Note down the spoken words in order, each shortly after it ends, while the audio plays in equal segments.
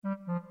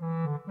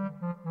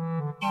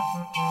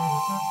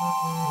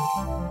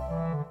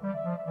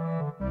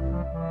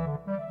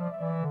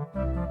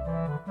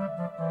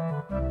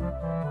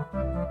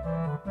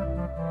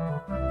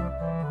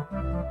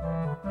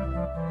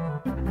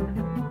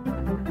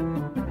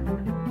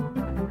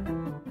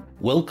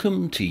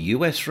Welcome to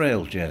US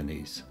Rail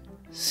Journeys,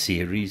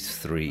 Series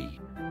 3.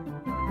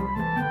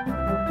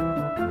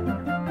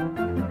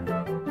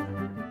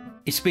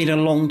 It's been a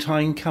long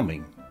time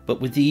coming, but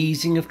with the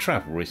easing of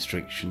travel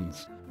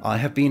restrictions, I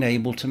have been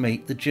able to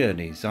make the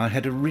journeys I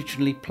had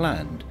originally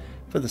planned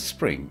for the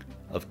spring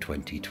of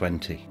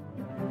 2020.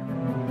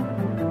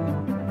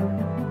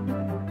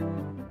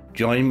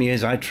 Join me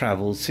as I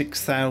travel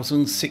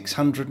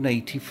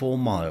 6,684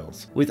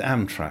 miles with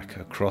Amtrak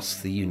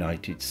across the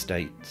United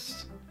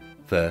States.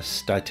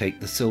 First, I take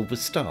the Silver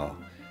Star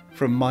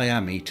from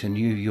Miami to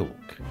New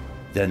York,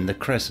 then the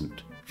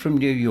Crescent from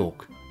New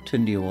York to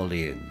New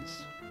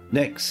Orleans.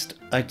 Next,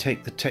 I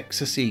take the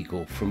Texas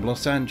Eagle from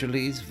Los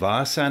Angeles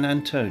via San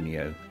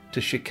Antonio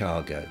to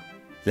Chicago.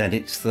 Then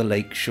it's the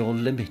Lakeshore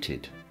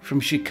Limited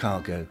from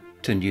Chicago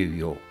to New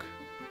York.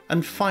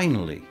 And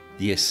finally,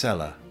 the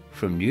Acela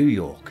from New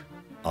York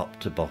up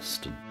to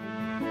Boston.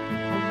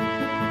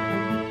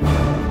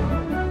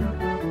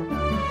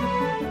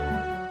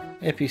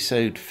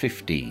 Episode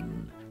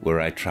 15, where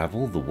I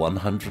travel the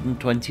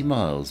 120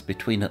 miles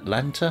between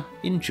Atlanta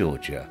in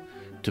Georgia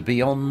to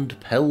beyond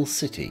Pell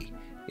City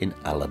in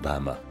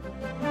Alabama.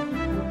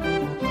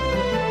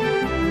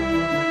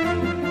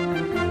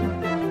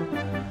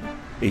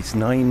 It's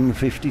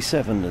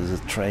 9:57 as the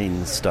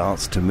train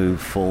starts to move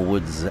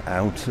forwards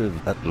out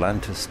of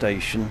Atlanta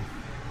Station.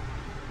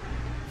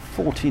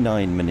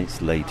 49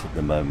 minutes late at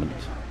the moment.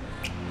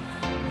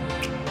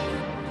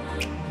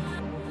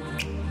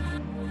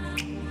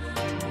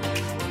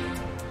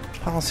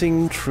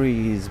 Passing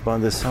trees by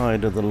the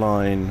side of the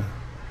line,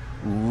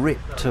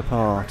 ripped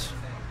apart.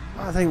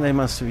 I think they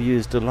must have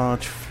used a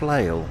large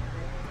flail.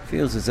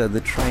 Feels as though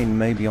the train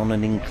may be on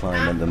an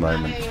incline at the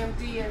moment.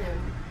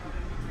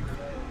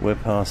 We're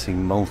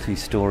passing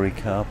multi-storey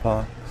car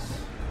parks,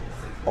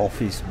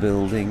 office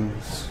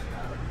buildings.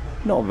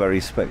 Not very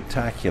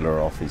spectacular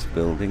office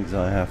buildings,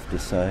 I have to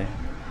say.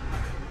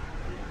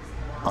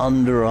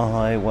 Under a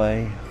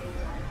highway,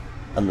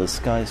 and the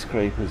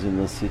skyscrapers in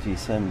the city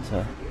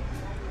centre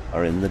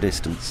are in the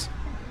distance.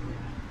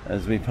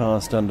 As we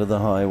passed under the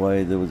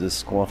highway, there was a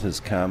squatters'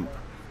 camp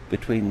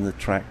between the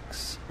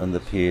tracks and the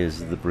piers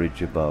of the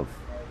bridge above.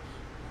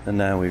 And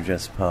now we've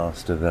just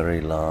passed a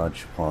very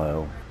large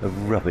pile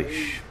of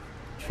rubbish,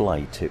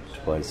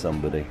 fly-tipped by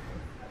somebody.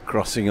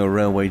 Crossing a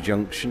railway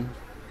junction,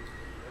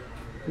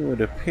 it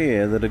would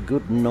appear that a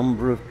good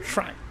number of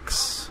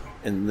tracks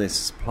in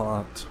this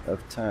part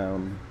of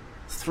town.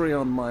 3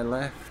 on my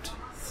left,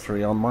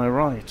 3 on my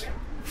right.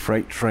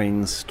 Freight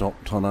trains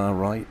stopped on our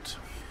right,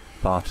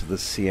 part of the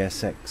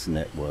CSX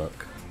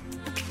network.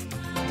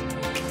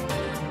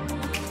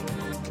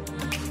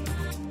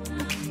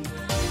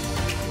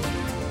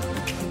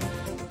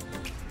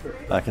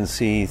 I can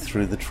see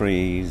through the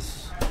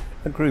trees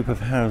a group of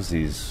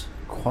houses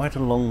quite a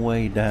long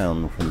way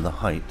down from the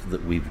height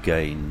that we've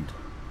gained.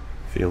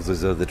 Feels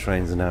as though the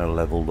trains are now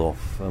levelled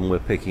off and we're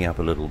picking up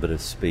a little bit of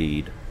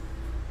speed.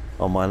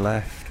 On my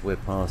left, we're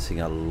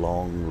passing a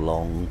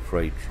long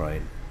freight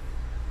train.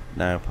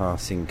 Now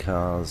passing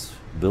cars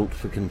built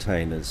for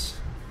containers,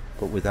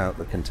 but without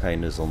the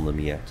containers on them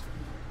yet.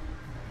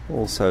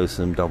 Also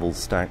some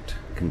double-stacked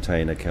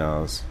container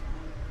cars.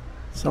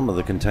 Some of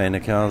the container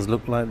cars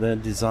look like they're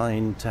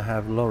designed to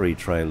have lorry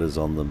trailers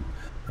on them,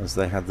 as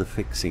they have the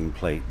fixing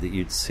plate that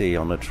you'd see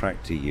on a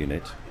tractor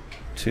unit.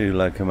 2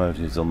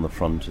 locomotives on the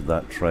front of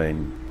that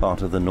train,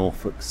 part of the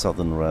Norfolk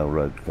Southern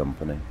Railroad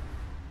Company.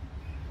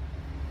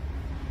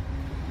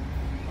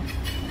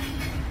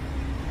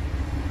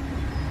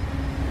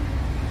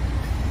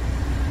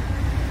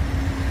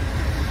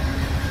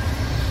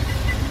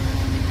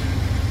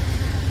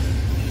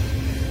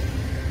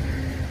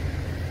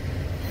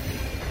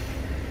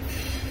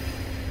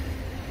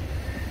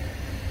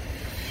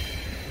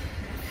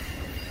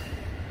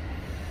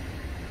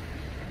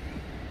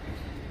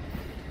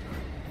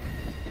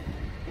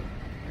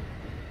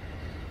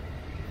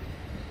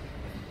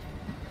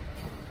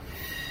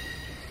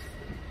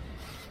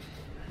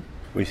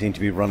 We seem to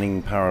be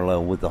running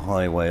parallel with the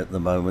highway at the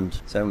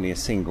moment. It's only a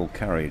single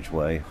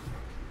carriageway,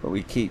 but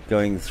we keep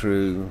going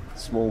through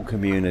small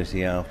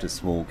community after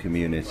small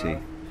community,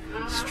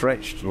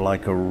 stretched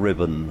like a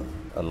ribbon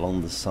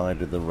along the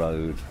side of the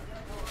road.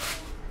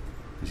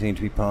 We seem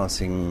to be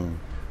passing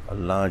a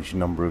large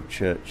number of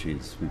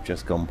churches. We've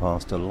just gone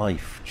past a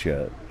Life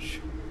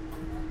Church.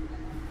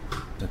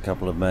 A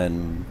couple of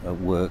men at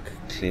work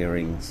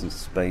clearing some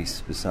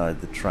space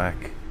beside the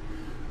track,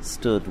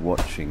 stood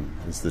watching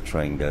as the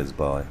train goes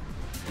by.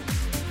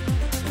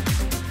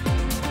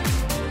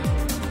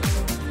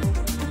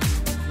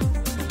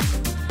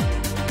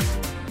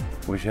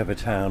 Whichever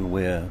town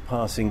we're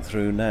passing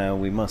through now,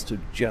 we must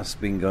have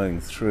just been going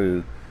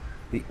through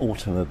the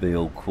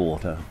automobile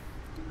quarter.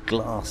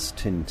 Glass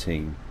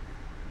tinting,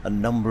 a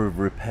number of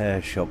repair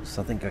shops.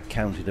 I think I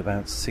counted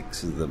about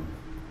 6 of them.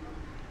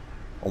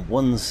 On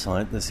one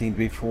site there seem to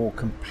be 4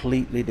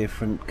 completely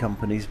different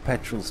companies'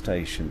 petrol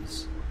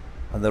stations,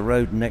 and the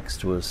road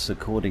next to us,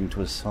 according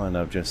to a sign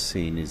I've just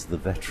seen, is the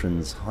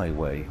Veterans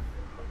Highway,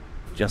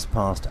 just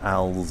past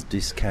Al's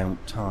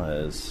Discount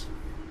Tyres.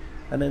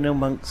 And in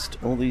amongst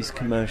all these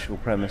commercial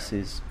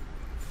premises,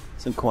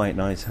 some quite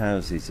nice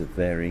houses of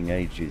varying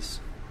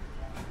ages,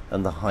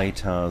 and the High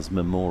Towers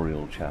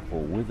Memorial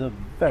Chapel with a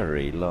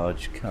very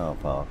large car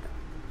park,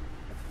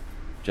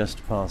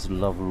 just past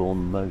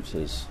Lovelorn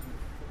Motors,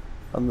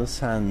 and the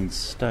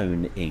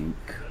Sandstone Inc.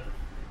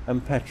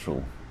 and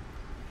petrol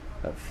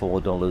at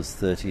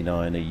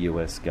 $4.39 a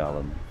US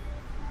gallon.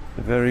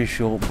 A very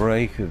short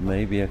break of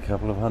maybe a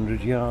couple of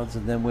 100 yards,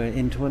 and then we're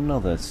into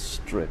another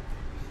strip,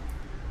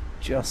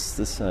 just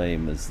the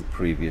same as the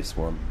previous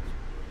one.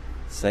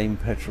 Same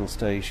petrol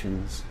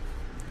stations,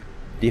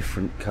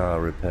 different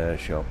car repair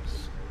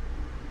shops,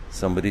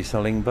 somebody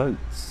selling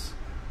boats,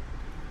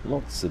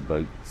 lots of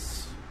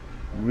boats,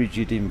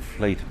 rigid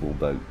inflatable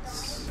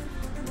boats.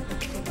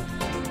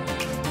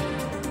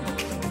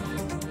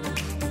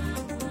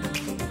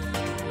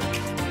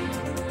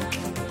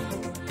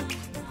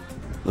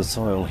 The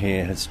soil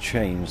here has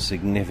changed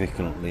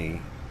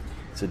significantly.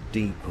 It's a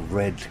deep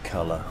red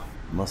colour.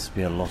 Must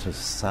be a lot of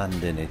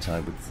sand in it, I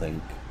would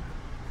think.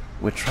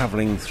 We're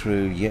travelling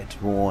through yet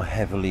more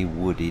heavily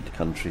wooded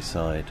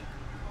countryside.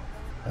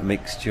 A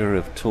mixture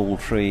of tall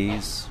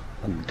trees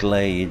and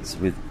glades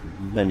with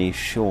many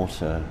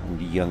shorter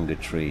and younger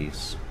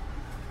trees.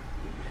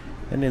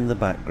 And in the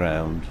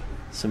background,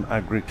 some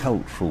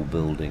agricultural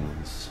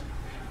buildings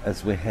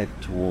as we head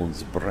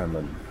towards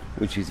Bremen,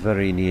 which is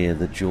very near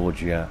the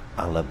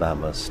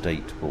Georgia-Alabama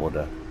state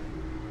border.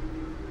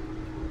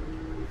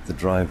 The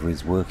driver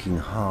is working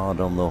hard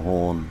on the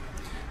horn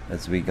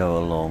as we go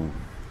along.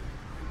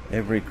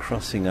 Every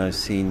crossing I've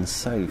seen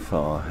so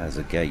far has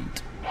a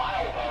gate.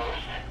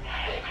 Milepost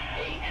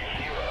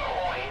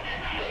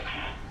 680.6.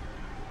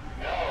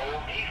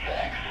 No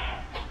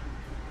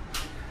defects.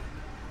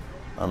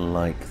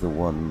 Unlike the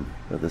one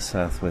where the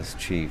Southwest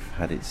Chief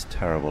had its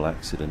terrible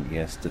accident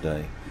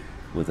yesterday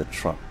with a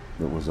truck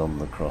that was on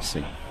the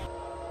crossing.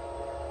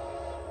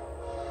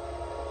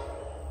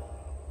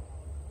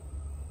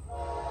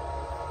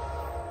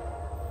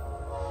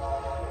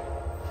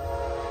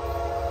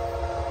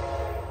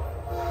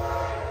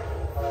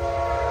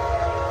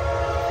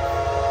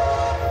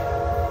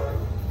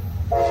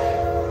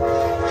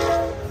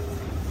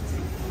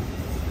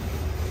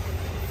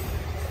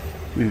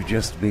 We've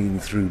just been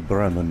through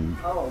Bremen.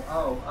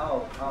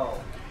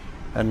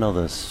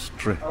 Another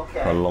strip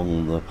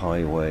along the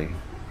highway.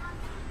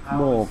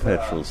 More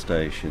petrol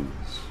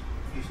stations.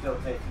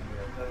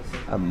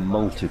 And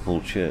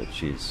multiple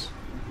churches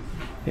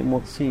in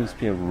what seems to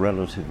be a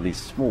relatively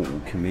small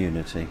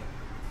community.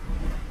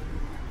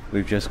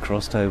 We've just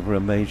crossed over a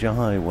major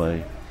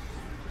highway,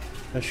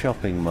 a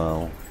shopping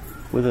mall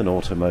with an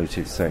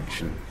automotive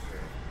section,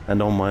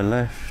 and on my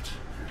left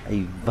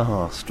a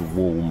vast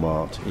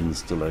Walmart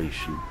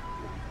installation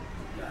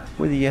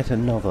with yet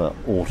another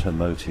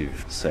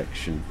automotive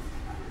section,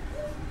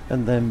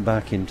 and then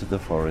back into the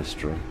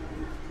forestry.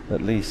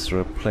 At least there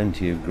are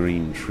plenty of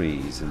green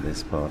trees in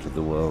this part of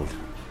the world.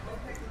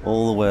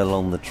 All the way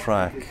along the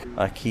track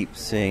I keep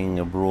seeing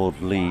a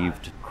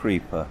broad-leaved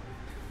creeper.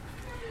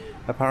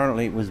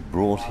 Apparently it was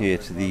brought here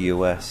to the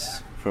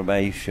US from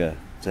Asia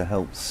to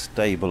help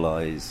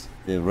stabilise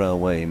the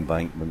railway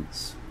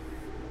embankments.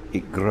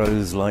 It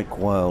grows like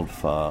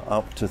wildfire,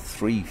 up to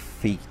 3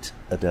 feet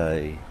a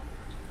day.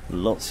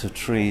 Lots of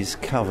trees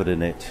covered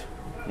in it.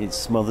 It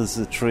smothers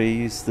the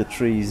trees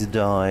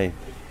die.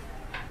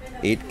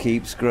 It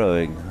keeps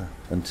growing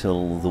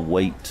until the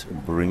weight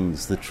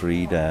brings the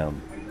tree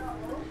down.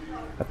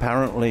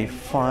 Apparently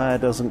fire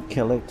doesn't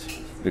kill it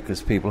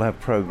because people have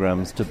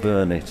programs to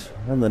burn it,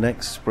 and the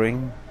next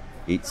spring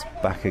it's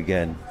back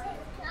again.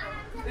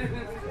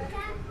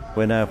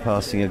 We're now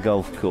passing a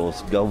golf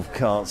course, golf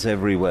carts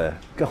everywhere,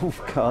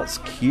 golf carts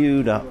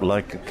queued up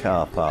like a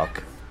car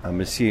park. I'm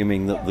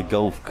assuming that the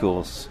golf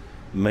course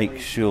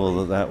makes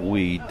sure that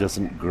weed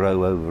doesn't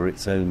grow over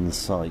its own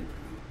site,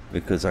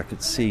 because I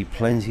could see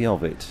plenty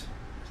of it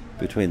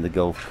between the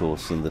golf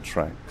course and the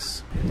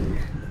tracks.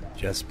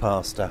 Just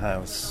past a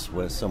house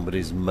where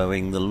somebody's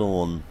mowing the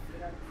lawn.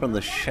 From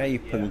the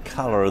shape and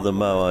colour of the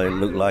mower, it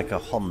looked like a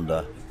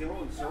Honda.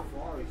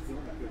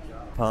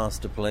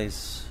 Past a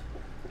place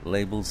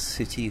labelled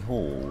City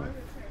Hall.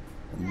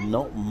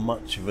 Not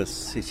much of a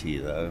city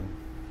though.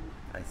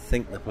 I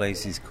think the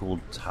place is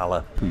called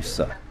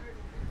Tallapoosa.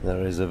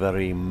 There is a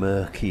very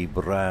murky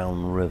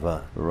brown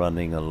river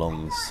running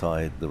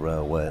alongside the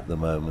railway at the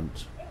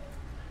moment.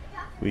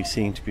 We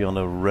seem to be on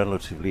a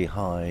relatively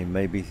high,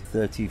 maybe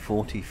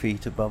 30-40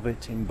 feet above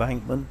it,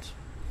 embankment.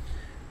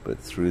 But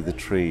through the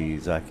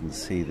trees I can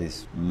see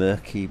this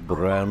murky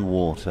brown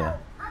water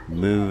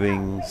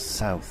moving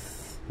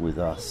south with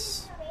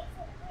us.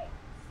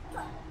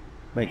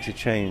 Makes a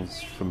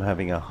change from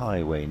having a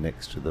highway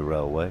next to the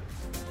railway.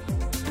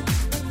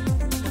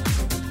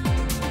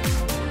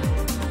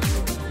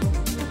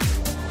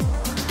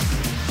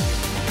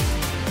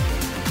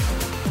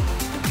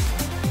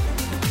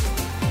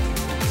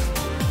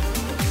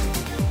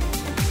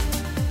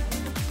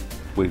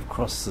 We've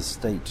crossed the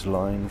state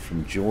line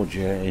from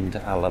Georgia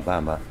into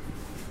Alabama.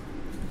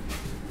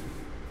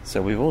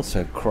 So we've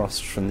also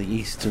crossed from the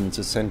eastern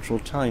to central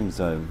time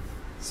zone.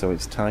 So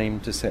it's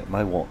time to set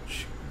my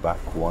watch back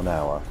 1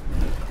 hour.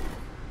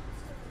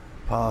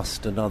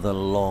 Past another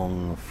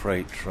long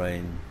freight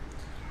train.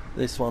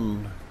 This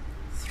one,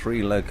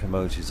 3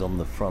 locomotives on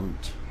the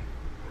front,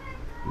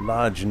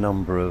 large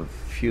number of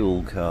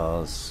fuel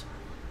cars,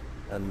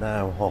 and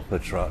now hopper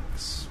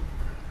trucks.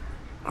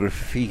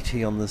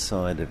 Graffiti on the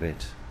side of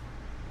it.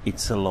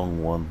 It's a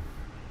long one.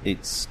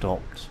 It's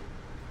stopped.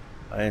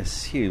 I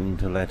assume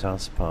to let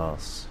us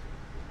pass.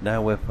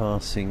 Now we're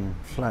passing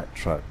flat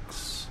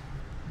trucks,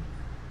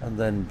 and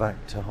then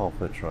back to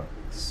hopper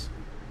trucks.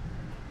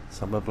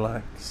 Some are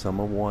black,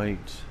 some are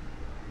white.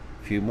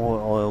 A few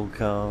more oil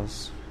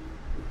cars.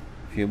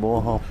 A few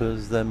more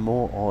hoppers, then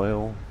more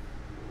oil.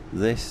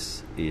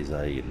 This is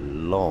a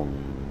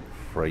long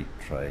freight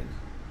train.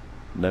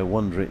 No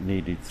wonder it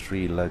needed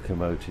 3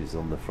 locomotives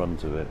on the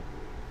front of it.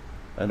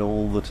 And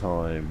all the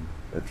time,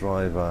 a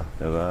driver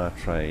of our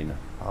train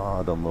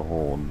hard on the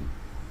horn.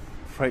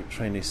 The freight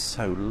train is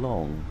so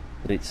long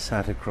that it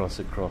sat across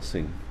a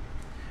crossing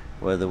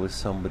where there was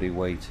somebody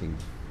waiting.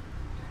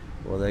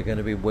 Well, they're going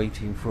to be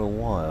waiting for a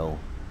while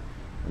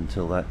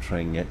until that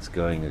train gets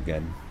going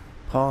again.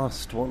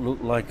 Past what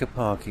looked like a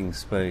parking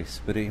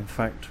space, but in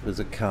fact was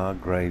a car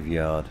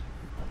graveyard.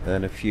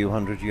 Then a few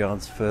hundred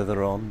yards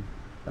further on,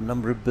 a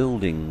number of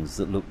buildings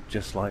that looked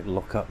just like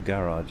lock-up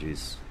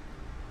garages.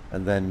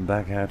 And then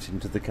back out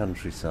into the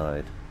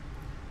countryside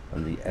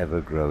and the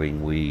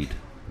ever-growing weed.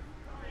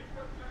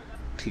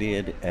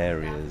 Cleared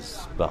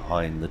areas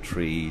behind the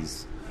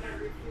trees,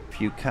 a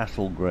few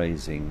cattle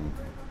grazing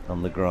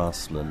on the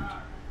grassland,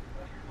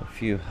 a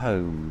few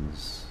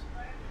homes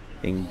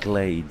in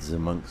glades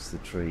amongst the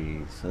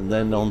trees, and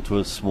then onto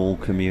a small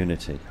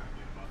community.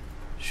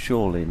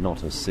 Surely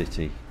not a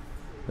city.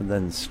 And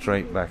then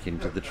straight back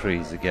into the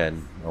trees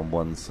again on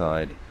one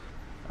side,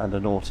 and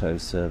an auto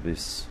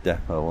service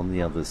depot on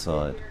the other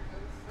side.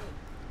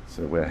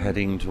 So we're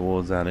heading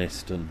towards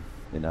Anniston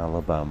in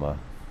Alabama,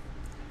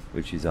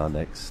 which is our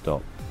next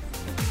stop.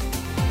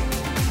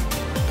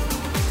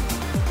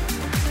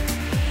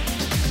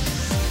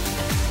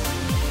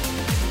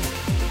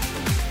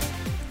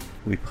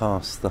 We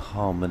pass the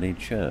Harmony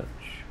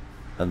Church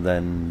and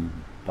then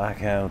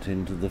back out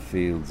into the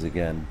fields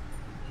again,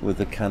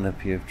 with a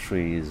canopy of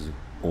trees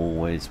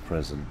always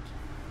present.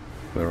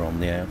 We're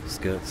on the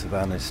outskirts of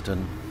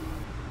Anniston,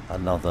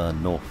 another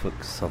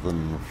Norfolk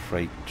Southern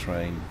freight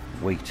train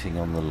waiting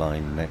on the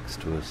line next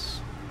to us.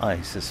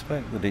 I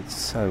suspect that it's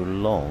so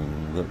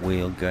long that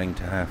we are going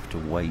to have to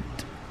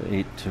wait for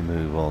it to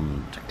move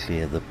on to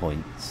clear the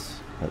points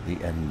at the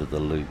end of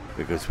the loop,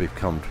 because we've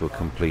come to a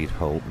complete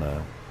halt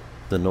now.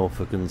 The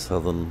Norfolk and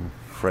Southern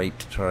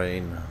freight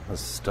train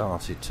has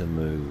started to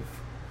move.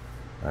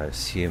 I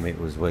assume it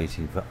was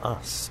waiting for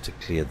us to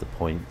clear the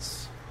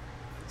points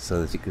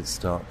so that it could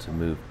start to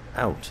move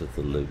out of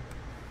the loop.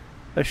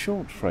 A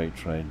short freight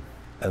train,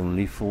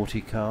 only 40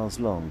 cars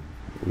long.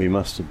 We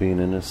must have been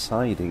in a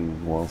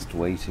siding whilst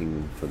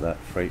waiting for that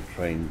freight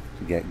train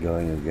to get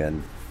going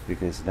again,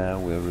 because now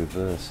we're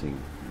reversing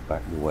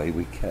back the way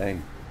we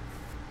came.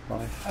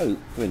 I hope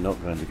we're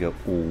not going to go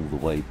all the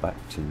way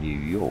back to New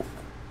York.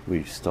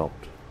 We've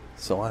stopped,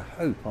 so I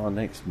hope our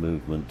next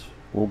movement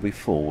will be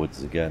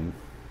forwards again.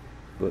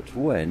 But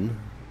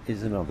when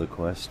is another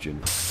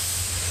question.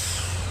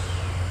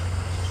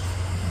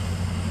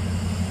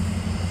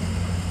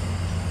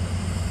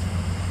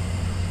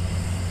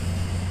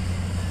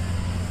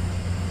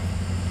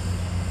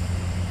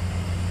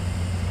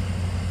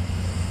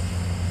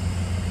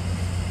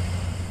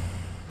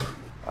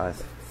 I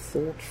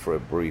thought for a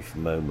brief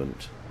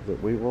moment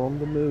that we were on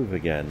the move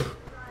again.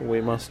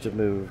 We must have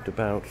moved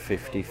about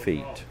 50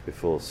 feet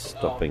before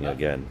stopping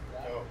again.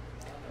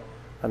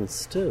 And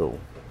still,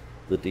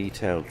 the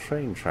detailed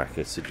train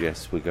tracker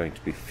suggests we're going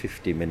to be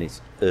 50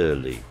 minutes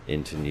early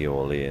into New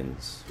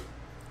Orleans.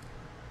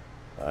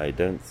 I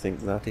don't think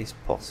that is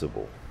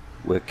possible.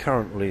 We're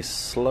currently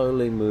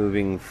slowly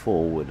moving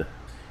forward.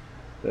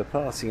 We're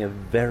passing a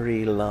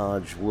very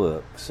large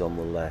works on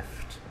the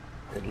left.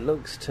 It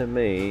looks to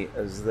me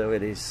as though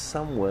it is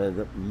somewhere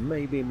that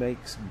maybe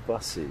makes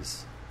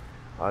buses.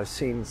 I've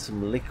seen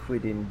some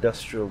liquid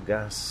industrial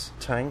gas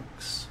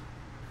tanks.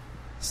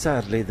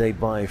 Sadly, they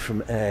buy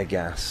from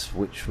Airgas,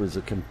 which was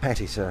a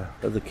competitor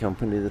of the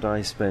company that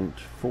I spent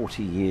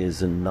 40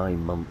 years and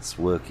 9 months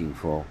working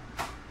for.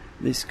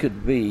 This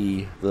could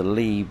be the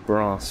Lee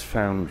Brass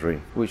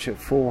Foundry, which at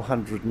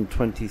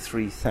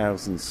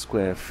 423,000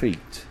 square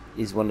feet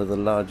is one of the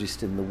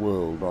largest in the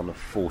world on a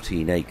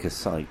 14-acre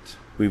site.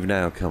 We've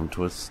now come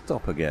to a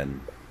stop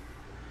again.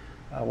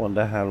 I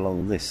wonder how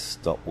long this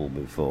stop will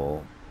be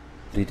for.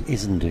 It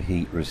isn't a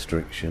heat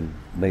restriction,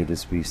 made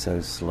us be so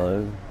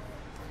slow.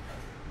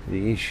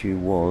 The issue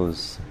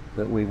was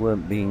that we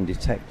weren't being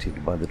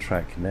detected by the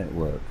track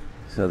network,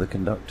 so the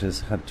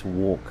conductors had to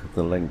walk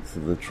the length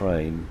of the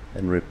train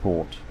and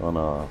report on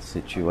our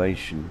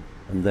situation,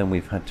 and then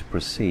we've had to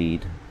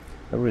proceed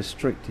a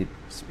restricted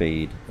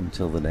speed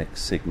until the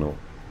next signal.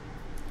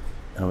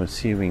 I'm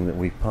assuming that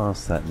we've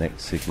passed that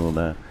next signal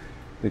now,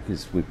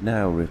 because we've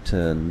now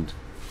returned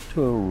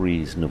to a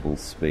reasonable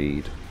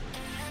speed.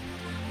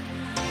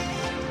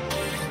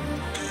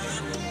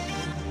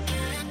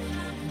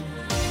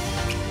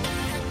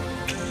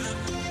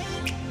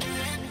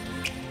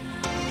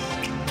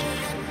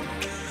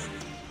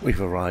 We've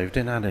arrived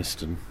in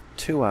Anniston,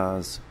 2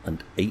 hours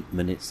and 8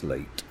 minutes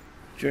late.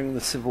 During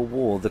the Civil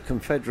War, the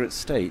Confederate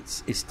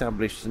States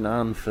established an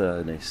iron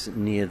furnace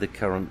near the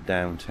current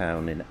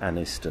downtown in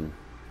Anniston.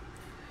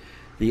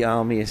 The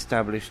Army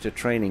established a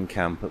training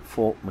camp at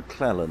Fort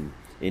McClellan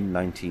in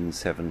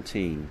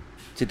 1917.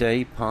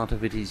 Today, part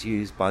of it is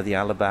used by the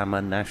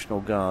Alabama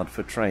National Guard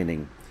for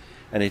training,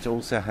 and it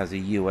also has a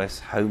U.S.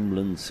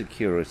 Homeland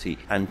Security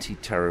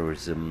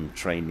anti-terrorism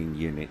training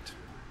unit.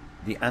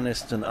 The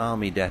Anniston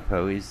Army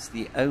Depot is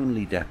the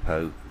only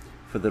depot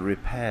for the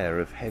repair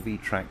of heavy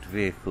tracked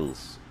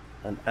vehicles,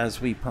 and as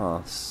we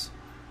pass,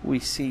 we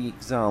see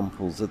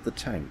examples of the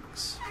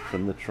tanks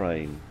from the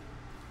train.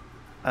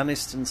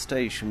 Anniston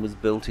Station was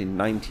built in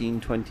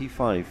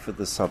 1925 for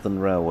the Southern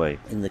Railway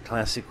in the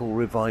classical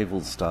revival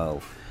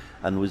style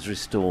and was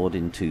restored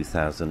in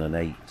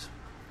 2008.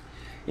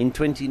 In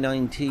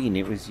 2019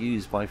 it was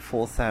used by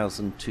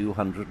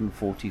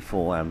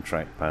 4,244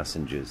 Amtrak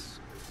passengers.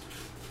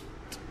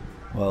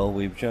 Well,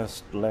 we've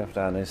just left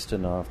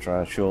Anniston after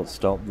our short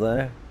stop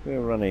there.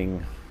 We're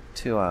running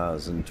 2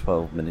 hours and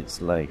 12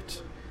 minutes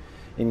late.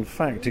 In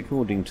fact,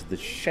 according to the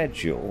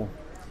schedule,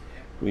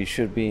 we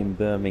should be in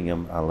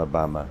Birmingham,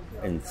 Alabama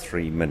in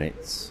 3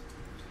 minutes.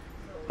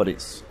 But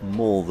it's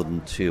more than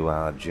a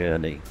 2-hour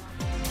journey.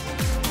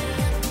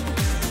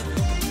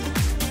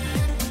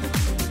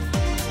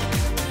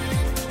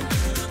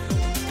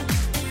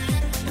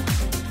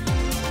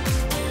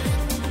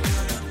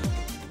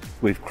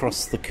 We've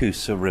crossed the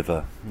Coosa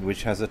River,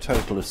 which has a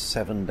total of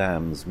 7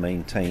 dams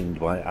maintained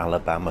by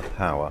Alabama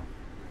Power.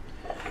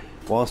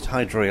 Whilst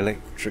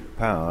hydroelectric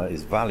power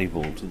is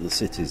valuable to the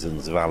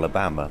citizens of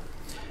Alabama,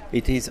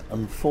 it is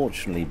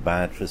unfortunately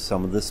bad for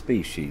some of the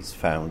species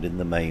found in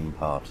the main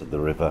part of the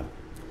river.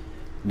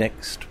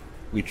 Next,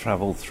 we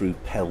travel through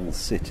Pell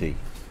City.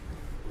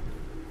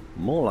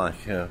 More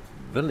like a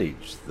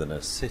village than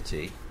a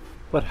city,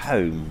 but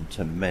home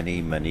to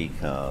many, many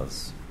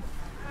cars.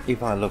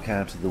 If I look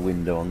out of the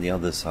window on the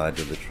other side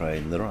of the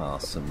train, there are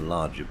some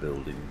larger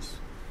buildings.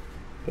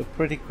 But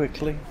pretty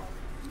quickly,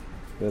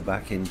 we're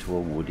back into a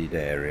wooded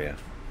area.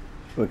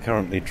 We're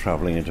currently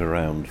travelling at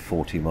around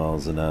 40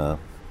 miles an hour.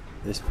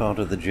 This part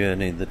of the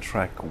journey, the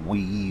track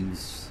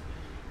weaves,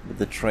 with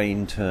the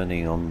train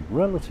turning on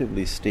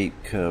relatively steep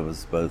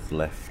curves both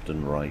left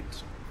and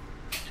right.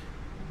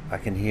 I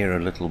can hear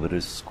a little bit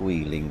of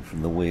squealing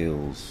from the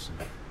wheels,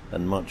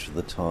 and much of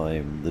the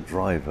time the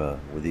driver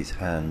with his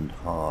hand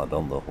hard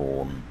on the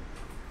horn.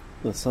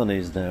 The sun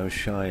is now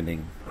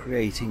shining,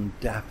 creating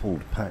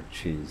dappled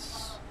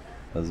patches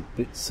as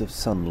bits of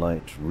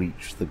sunlight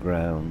reach the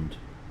ground,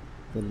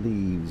 the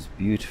leaves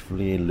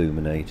beautifully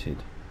illuminated.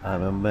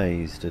 I'm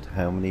amazed at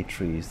how many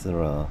trees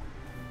there are.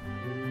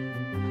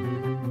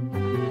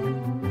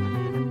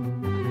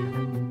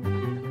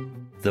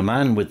 The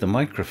man with the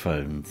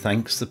microphone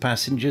thanks the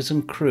passengers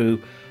and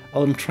crew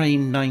on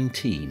train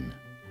 19,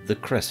 the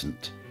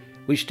Crescent,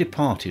 which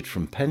departed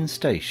from Penn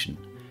Station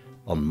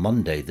on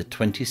Monday the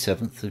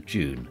 27th of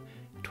June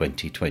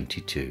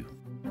 2022.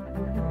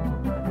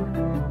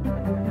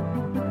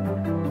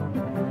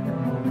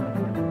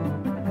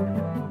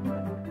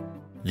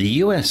 The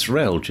US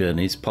Rail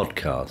Journeys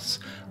podcasts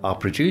are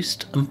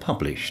produced and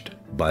published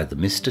by the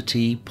Mr.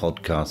 T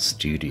Podcast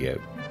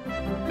Studio.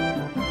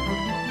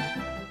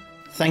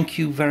 Thank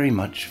you very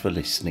much for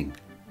listening,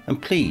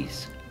 and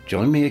please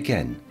join me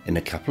again in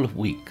a couple of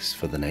weeks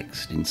for the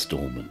next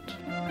instalment.